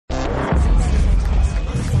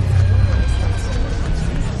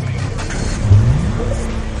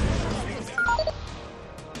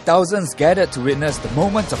Thousands gathered to witness the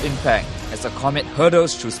moment of impact as the comet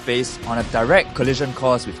hurtles through space on a direct collision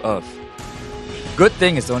course with Earth. Good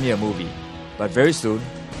thing it's only a movie, but very soon,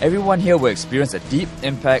 everyone here will experience a deep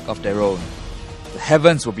impact of their own. The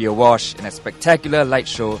heavens will be awash in a spectacular light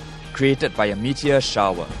show created by a meteor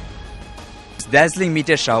shower. This dazzling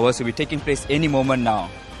meteor showers will be taking place any moment now.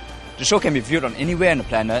 The show can be viewed on anywhere on the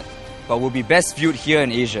planet, but will be best viewed here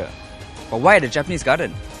in Asia. But why at the Japanese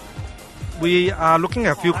garden? We are looking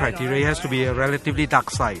at a few criteria. It has to be a relatively dark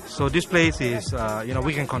site. So this place is,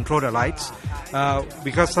 we can control the lights.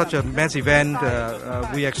 Because such a mass event,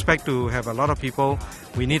 we expect to have a lot of people.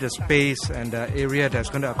 We need a space and an area that's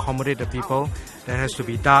going to accommodate the people. That has to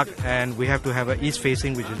be dark, and we have to have an east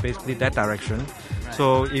facing, which is basically that direction.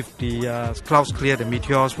 So if the clouds clear, the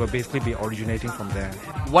meteors will basically be originating from there.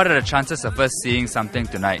 What are the chances of us seeing something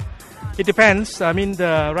tonight? It depends. I mean,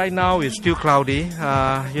 right now it's still cloudy.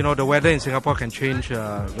 The weather in Singapore can change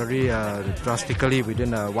very drastically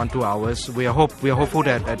within 1-2 hours. We are hopeful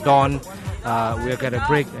that at dawn we'll get a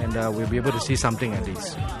break and we'll be able to see something at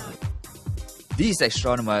least. These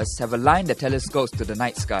astronomers have aligned their telescopes to the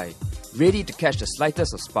night sky, ready to catch the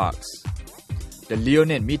slightest of sparks. The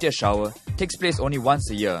Leonid meteor shower takes place only once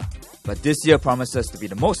a year, but this year promises to be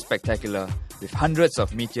the most spectacular, with hundreds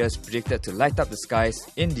of meteors predicted to light up the skies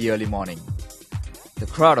in the early morning. The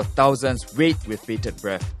crowd of thousands wait with bated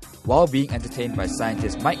breath, while being entertained by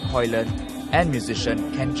scientist Mike Hoyland and musician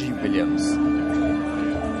Kenji Williams.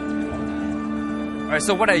 Alright,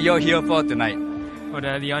 so what are you here for tonight? For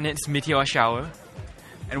the Leonid's meteor shower.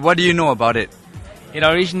 And what do you know about it? It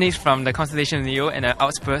originates from the constellation Leo, and an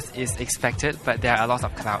outburst is expected, but there are a lot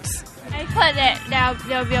of clouds. I've heard that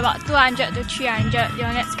there will be about 200 to 300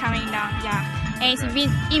 Leonids coming down, yeah. And it's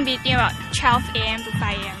in between about 12 a.m. to 5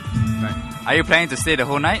 a.m. Right. Are you planning to stay the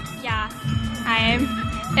whole night? Yeah, I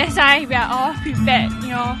am. That's why we are all prepared,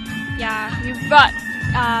 Yeah, we brought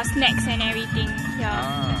snacks and everything.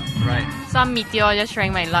 Yeah. Right. Some meteor just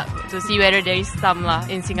trying my luck to see whether there is some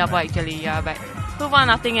in Singapore actually, yeah. But so far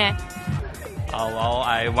nothing Well,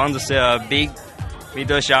 I want to see a big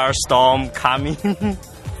meteor shower storm coming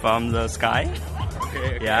from the sky.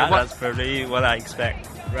 Okay. Yeah, that's probably what I expect.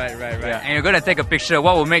 Right. Yeah. And you're going to take a picture.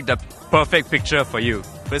 What will make the perfect picture for you?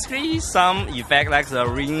 Basically, some effect like the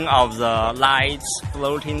ring of the lights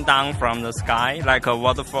floating down from the sky, like a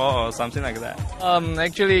waterfall or something like that.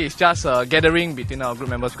 Actually, it's just a gathering between our group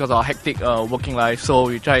members because of our hectic working life. So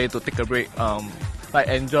we try to take a break,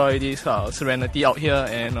 enjoy this serenity out here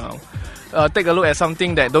and take a look at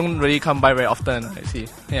something that don't really come by very often. I see.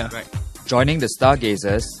 Yeah. Right. Joining the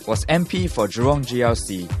stargazers was MP for Jurong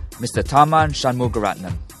GLC, Mr. Tharman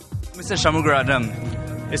Shanmugaratnam. Mr.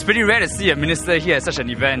 Shanmugaratnam, it's pretty rare to see a minister here at such an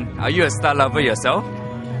event. Are you a star lover yourself?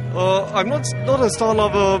 I'm not a star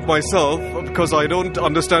lover myself because I don't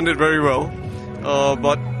understand it very well.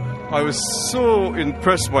 But I was so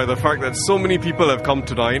impressed by the fact that so many people have come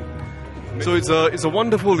tonight. So it's a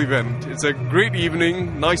wonderful event. It's a great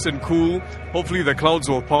evening, nice and cool. Hopefully the clouds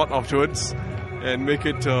will part afterwards and make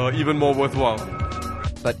it even more worthwhile.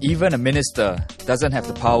 But even a minister doesn't have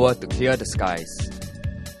the power to clear the skies.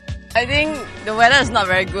 I think the weather is not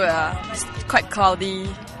very good. It's quite cloudy.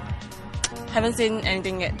 Haven't seen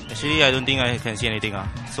anything yet. Actually, I don't think I can see anything.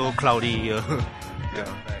 So cloudy here.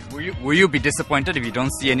 Yeah. Will you be disappointed if you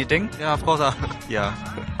don't see anything? Yeah, of course. Yeah.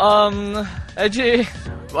 Actually,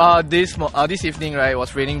 this evening, right,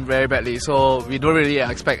 was raining very badly, so we don't really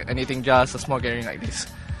expect anything, just a small gathering like this.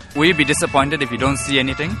 Will you be disappointed if you don't see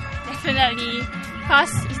anything? Definitely.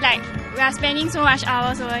 Because it's like we are spending so much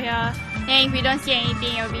hours over here. And if we don't see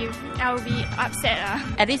anything, I will be upset.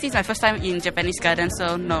 At least it's my first time in Japanese garden,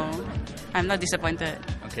 so no, I'm not disappointed.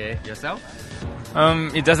 Okay, yourself?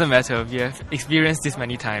 It doesn't matter. We have experienced this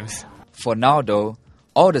many times. For now though,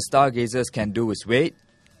 all the stargazers can do is wait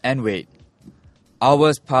and wait.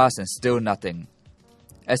 Hours pass and still nothing.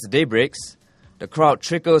 As the day breaks, the crowd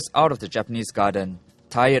trickles out of the Japanese garden,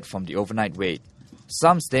 tired from the overnight wait.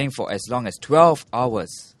 Some staying for as long as 12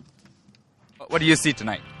 hours. What do you see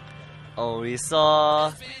tonight? Oh, we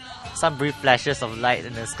saw some brief flashes of light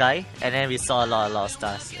in the sky, and then we saw a lot of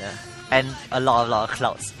stars, yeah. And a lot of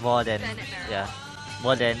clouds, more than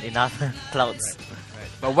enough clouds.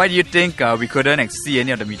 But why do you think we couldn't see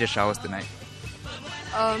any of the meteor showers tonight?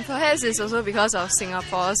 Perhaps it's also because of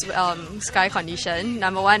Singapore's sky condition.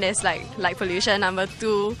 Number one is light pollution. Number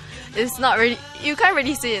two, it's not really, you can't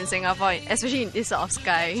really see it in Singapore, especially in this sort of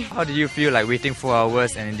sky. How do you feel like waiting 4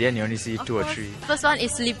 hours and in the end you only see 2 or 3? First one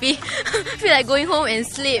is sleepy. Feel like going home and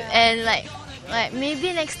sleep, and like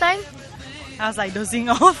maybe next time. I was like dozing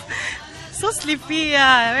off. So sleepy,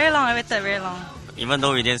 yeah. Very long. I waited very long. Even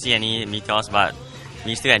though we didn't see any meteors, but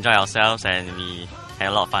we still enjoy ourselves and we had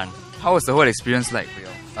a lot of fun. How was the whole experience like for you?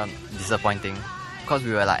 Disappointing, because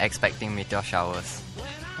we were like expecting meteor showers.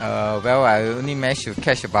 Well, I only managed to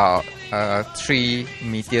catch about 3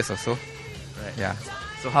 meteors or so. Right. Yeah.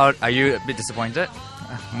 So how are you a bit disappointed?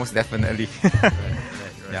 Most definitely.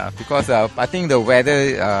 Yeah, because I think the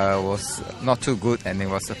weather was not too good and it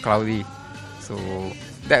was cloudy, so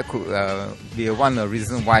that could be one of the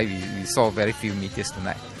reasons why we saw very few meteors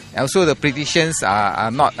tonight. And also the predictions are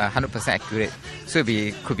not 100% accurate, so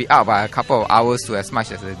it could be out by a couple of hours to as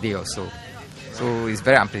much as a day or so. So it's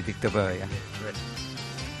very unpredictable. Yeah.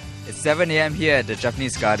 It's 7 a.m. here at the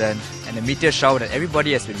Japanese Garden, and the meteor shower that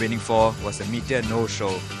everybody has been waiting for was a meteor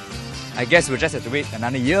no-show. I guess we'll just have to wait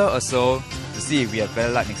another year or so to see if we have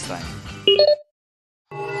better luck next time.